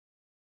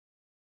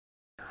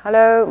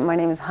Hello, my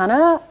name is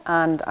Hannah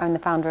and I'm the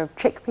founder of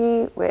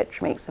ChicP,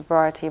 which makes a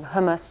variety of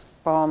hummus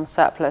from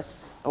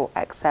surplus or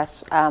excess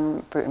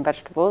fruit and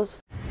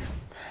vegetables.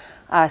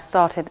 I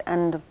started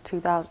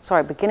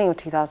beginning of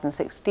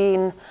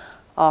 2016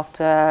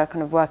 after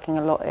kind of working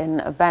a lot in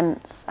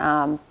events,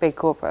 big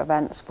corporate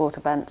events, sport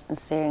events, and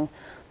seeing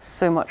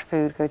so much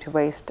food go to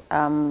waste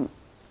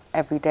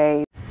every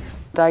day.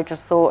 I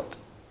just thought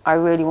I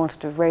really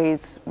wanted to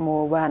raise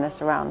more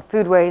awareness around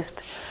food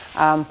waste,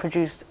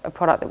 produce a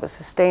product that was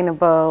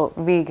sustainable,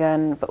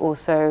 vegan, but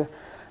also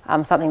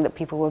something that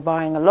people were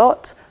buying a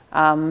lot,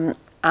 and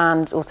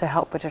also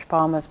help British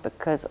farmers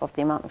because of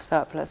the amount of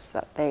surplus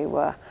that they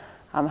were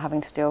having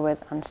to deal with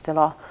and still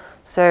are.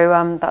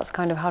 So that's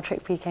kind of how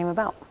ChicP came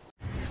about.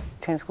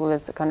 ChangeSchool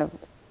is kind of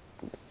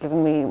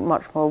giving me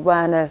much more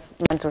awareness,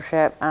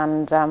 mentorship,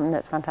 and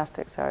it's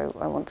fantastic. So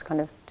I want to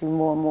kind of do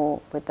more and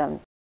more with them.